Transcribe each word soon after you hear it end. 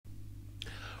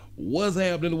What's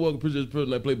happening? Welcome to the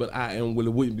person that play, but I am Willie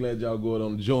Williams. Glad y'all going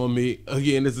on to join me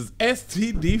again. This is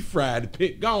STD Friday.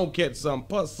 Pick, go on, catch some,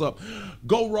 puss up,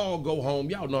 go raw, go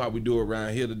home. Y'all know how we do it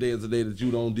around here. Today is the day that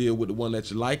you don't deal with the one that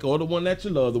you like or the one that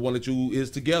you love, the one that you is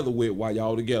together with while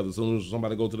y'all together. As soon as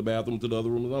somebody go to the bathroom, to the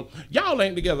other room, or something, y'all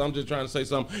ain't together. I'm just trying to say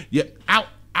something. Yeah,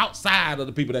 outside of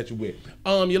the people that you with.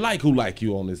 You like who like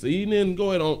you on this evening. Go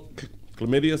ahead on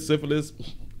chlamydia, syphilis.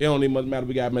 It don't even much matter.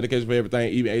 We got medication for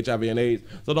everything, even HIV and AIDS.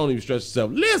 So don't even stress yourself.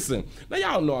 Listen, now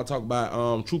y'all know I talk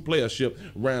about true playership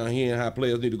around here and how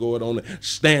players need to go on and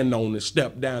stand on and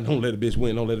step down. Don't let a bitch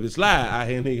win. Don't let a bitch slide out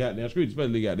here in these goddamn streets,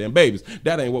 especially goddamn babies.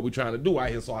 That ain't what we trying to do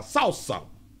out here. So I saw something.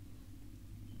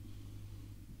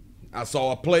 I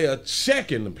saw a player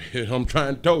checking the baby. I'm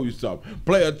trying to tell you something.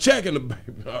 Player checking the baby.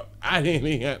 I didn't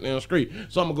even have down the street.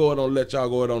 So I'm going to go ahead and let y'all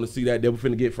go ahead on and see that. Then we're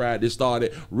finna get Friday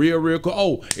started real cool.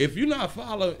 Oh, if you're not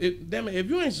following, damn it, if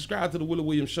you ain't subscribed to the Willie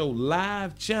Williams Show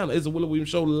live channel, it's a Willie Williams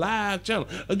Show live channel.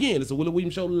 Again, it's a Willie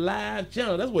Williams Show live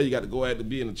channel. That's where you got to go ahead and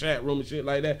be in the chat room and shit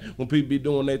like that. When people be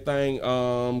doing their thing,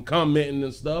 commenting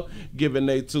and stuff, giving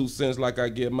their 2 cents like I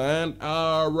give mine.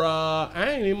 I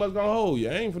ain't even much gonna hold you.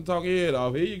 I ain't finna talk your head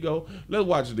off. Here you go. Let's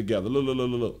watch it together.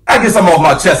 Look. I get something off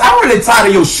my chest. I'm really tired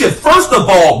of your shit. First of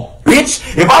all, bitch,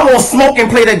 if I want to smoke and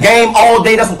play the game all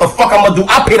day, that's what the fuck I'm gonna do.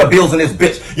 I pay the bills in this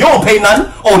bitch. You don't pay nothing?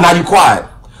 Oh, now you quiet.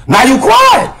 Now you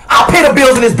quiet. I pay the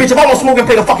bills in this bitch. If I want to smoke and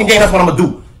play the fucking game, that's what I'm gonna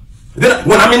do. Then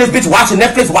when I'm in this bitch watching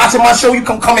Netflix, watching my show, you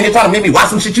come in here trying to make me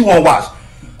watch some shit you won't watch.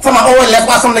 So I'm like, oh, let's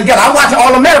watch something together. I'm watching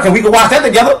All American. We can watch that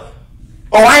together.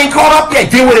 Oh, I ain't caught up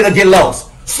yet. Deal with it or get lost.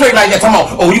 Straight like that, talking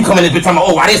about, oh, you come in this bitch, talking about,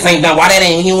 oh, why this ain't done, why that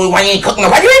ain't, why you ain't cooking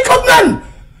nothing, why you ain't cook nothing?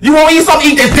 You want to eat something,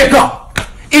 eat this dick up.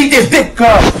 Eat this dick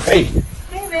up. Hey.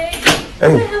 Hey, babe.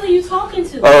 Who the hell are you talking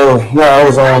to? No, I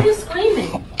was Why are you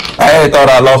screaming? I thought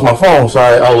I lost my phone, so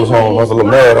I was a little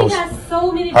mad. We got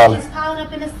so many dishes piled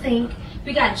up in the sink.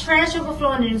 We got trash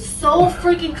overflowing, and it's so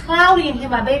freaking cloudy in here,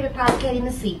 my baby probably can't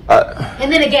even see. And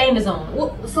then the game is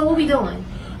on. So what we doing?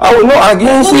 Oh no, I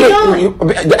didn't see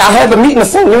it. I had the meeting the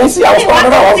same. You didn't see. I was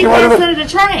starting off. I was the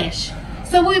trash.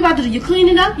 So what we about to do? You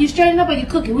cleaning up, you straightening up, or you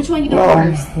cooking? Which one you doing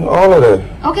first? All of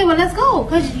that. Okay, well let's go,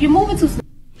 cause you're moving too slow.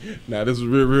 Now this was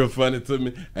real funny to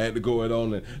me. I had to go it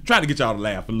on and try to get y'all to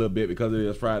laugh a little bit because it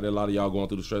is Friday. A lot of y'all going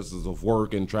through the stresses of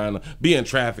work and trying to be in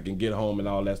traffic and get home and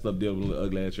all that stuff, dealing with the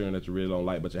ugly ass children that you really don't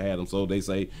like, but you had them. So they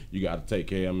say you got to take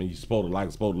care of them and you're supposed to like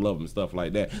them, supposed to love them and stuff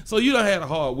like that. So you done had a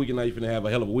hard weekend. Now you finna have a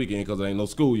hell of a weekend because there ain't no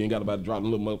school. You ain't got about to drop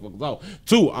them little motherfuckers off.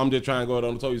 2, I'm just trying to go on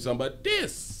and tell you something, but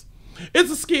this, it's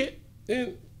a skit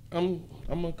and I'm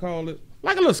gonna call it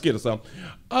like a little skit or something.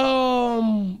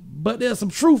 But there's some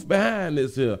truth behind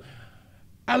this here.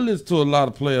 I listen to a lot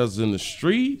of players in the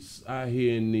streets, out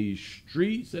here in these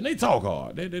streets, and they talk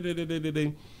hard. They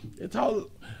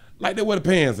talk like they wear the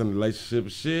pants in the relationship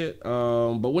and shit.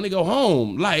 But when they go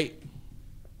home, like,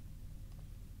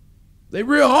 they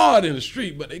real hard in the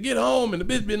street, but they get home and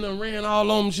the bitch been done ran all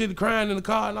on them shit, crying in the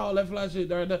car and all that fly shit.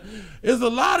 There's a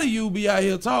lot of you be out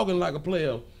here talking like a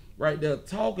player right there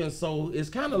talking, so it's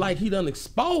kind of like he done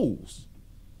exposed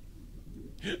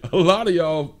a lot of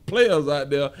y'all players out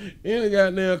there in the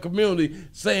goddamn community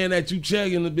saying that you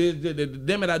checking the bitch,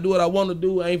 damn it, I do what I want to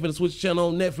do, I ain't finna switch channel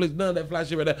on Netflix, none of that fly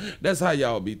shit right there. That's how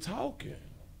y'all be talking.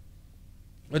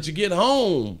 But you get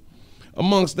home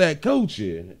amongst that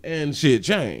culture and shit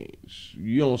change.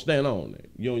 You don't stand on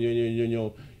it.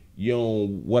 You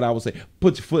don't, what I would say,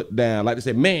 put your foot down. Like they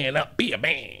say, man up, be a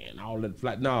man. All that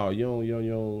flat. No, you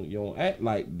don't act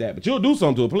like that. But you'll do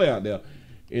something to a player out there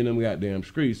in them goddamn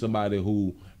streets, somebody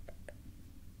who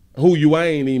you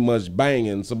ain't even much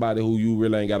banging, somebody who you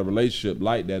really ain't got a relationship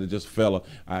like that, it's just a fella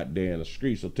out there in the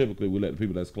street. So typically we let the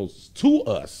people that's closest to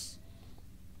us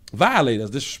violate us,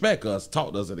 disrespect us,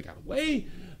 talk to us in the kind of way,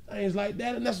 things like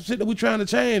that, and that's some shit that we trying to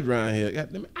change around here.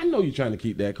 I know you're trying to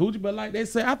keep that coochie, but like they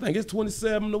say, I think it's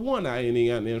 27-1 out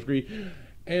here in the street.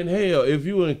 And hell, if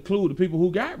you include the people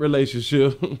who got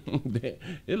relationships,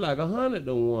 it's like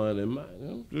 100-1. And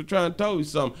I'm just trying to tell you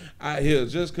something out here.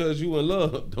 Just because you in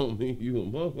love don't mean you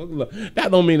in motherfucking love. That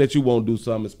don't mean that you won't do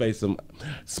something.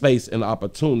 Space and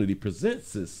opportunity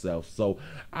presents itself. So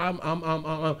I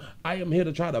am here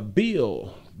to try to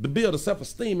build the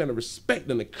self-esteem and the respect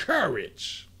and the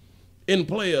courage in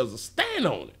players to stand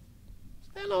on it.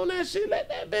 Stand on that shit, let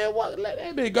that bitch walk, let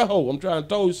that bitch go. I'm trying to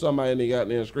tell you somebody in the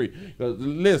goddamn street. Because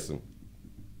listen,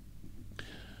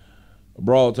 a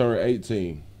broad turned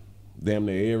 18, damn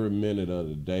near every minute of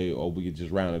the day, or we could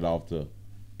just round it off to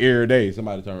every day,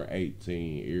 somebody turned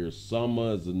 18. Every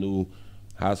summer is a new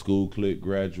high school clique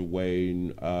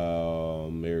graduating.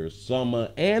 Every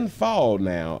summer and fall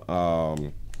now.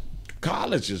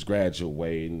 College is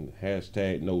graduating.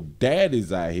 Hashtag no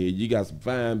daddies out here. You got some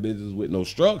fine bitches with no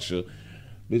structure.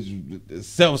 Bitches,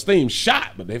 self-esteem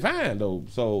shot, but they fine though.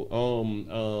 So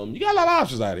you got a lot of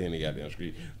options out here in the goddamn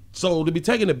street. So to be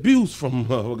taking abuse from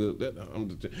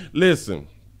listen,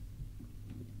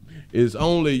 it's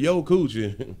only your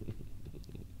coochie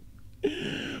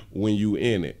when you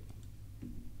in it.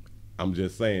 I'm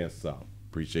just saying so.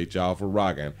 Appreciate y'all for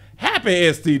rocking. Happy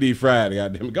STD Friday,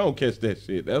 goddamn it. Go catch that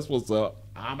shit. That's what's up.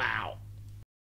 I'm out.